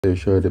They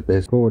show the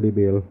best Kodi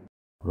build.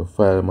 The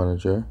file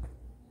manager,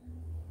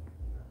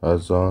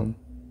 adds on,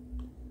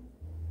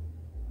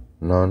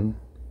 none,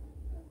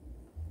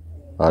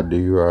 add the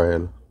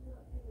URL.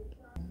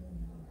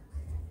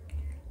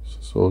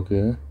 So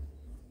okay.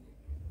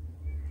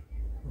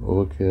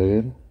 Okay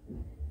again.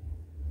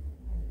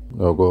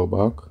 Now go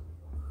back.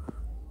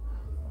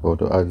 Go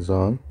to adds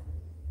on.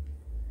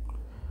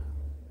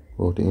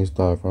 Go to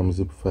install from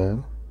zip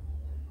file.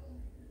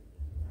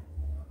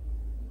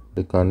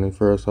 Click on the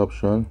first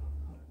option.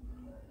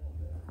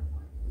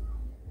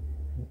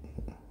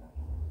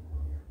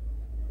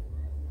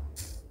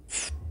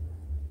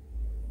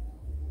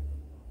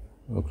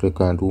 Now click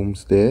on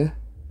Doomsday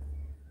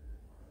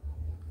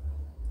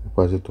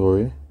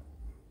repository.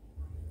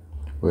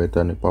 Wait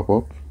on the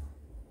pop-up.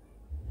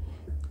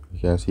 You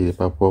can see the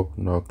pop-up.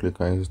 Now click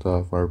on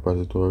install from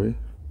repository.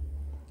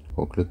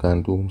 Or click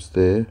on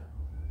Doomsday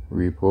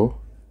repo.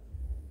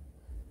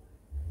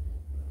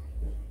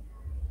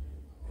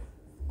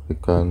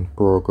 Click on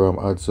program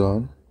adds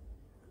on.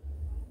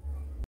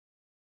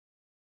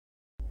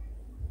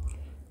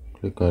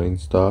 Click on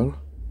install.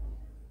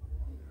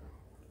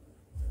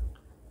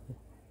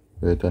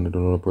 Wait on the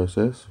download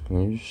process.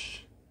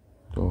 Finish.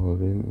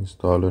 Downloading.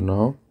 Install it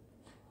now.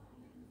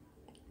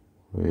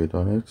 Wait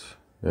on it.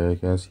 There you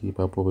can see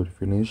pop up with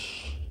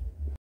finish.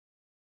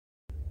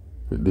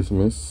 Click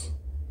dismiss.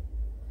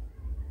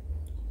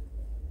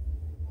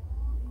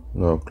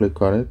 Now click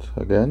on it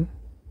again.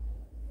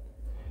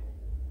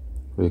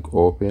 Click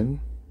open.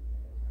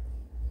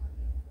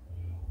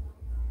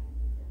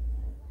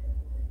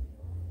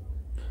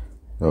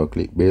 Now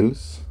click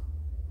bills.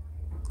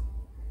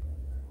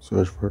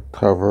 Search for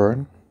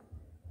tavern.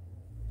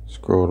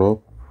 Scroll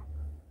up.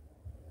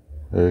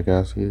 There you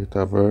can see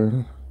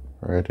tavern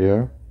right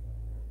here.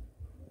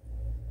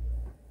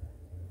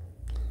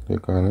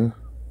 Click on it.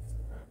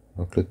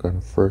 Now click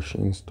on fresh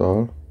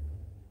install.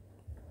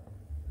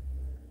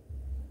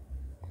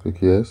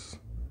 Click yes.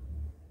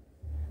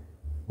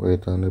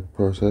 Wait on the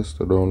process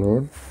to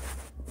download.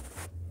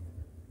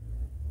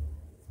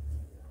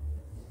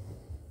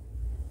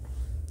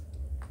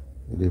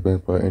 It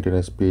depends on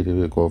internet speed, it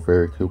will go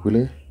very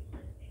quickly.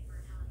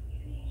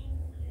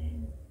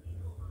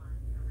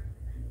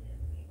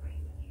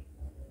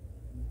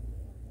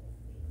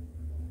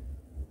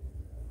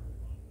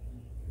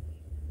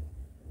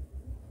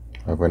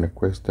 Have any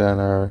question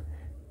or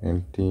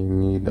anything you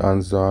need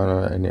answer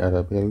or any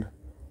other build,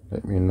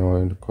 let me know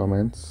in the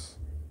comments.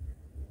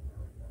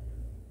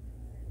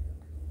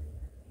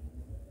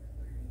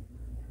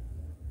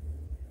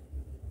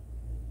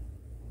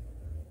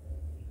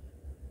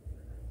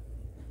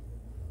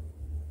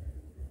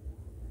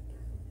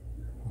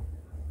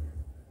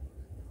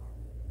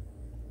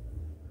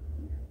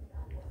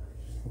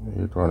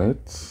 Wait on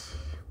it.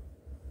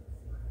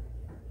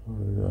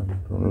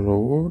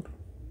 Download.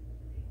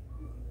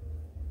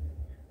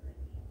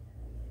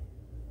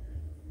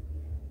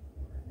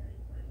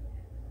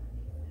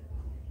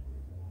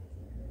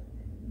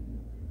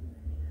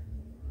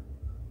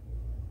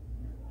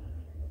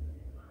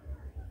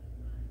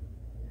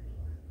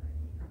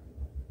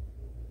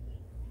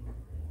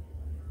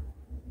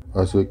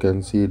 As you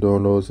can see,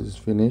 downloads is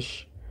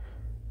finished.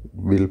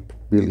 Build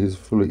is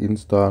fully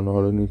installed.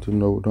 All you need to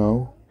know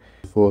now,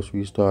 before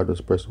we start,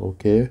 just press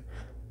OK,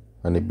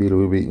 and the build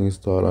will be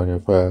installed on your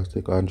Fire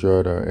Stick,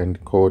 Android, or any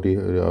Kodi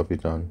you have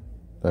it on.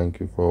 Thank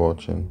you for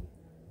watching.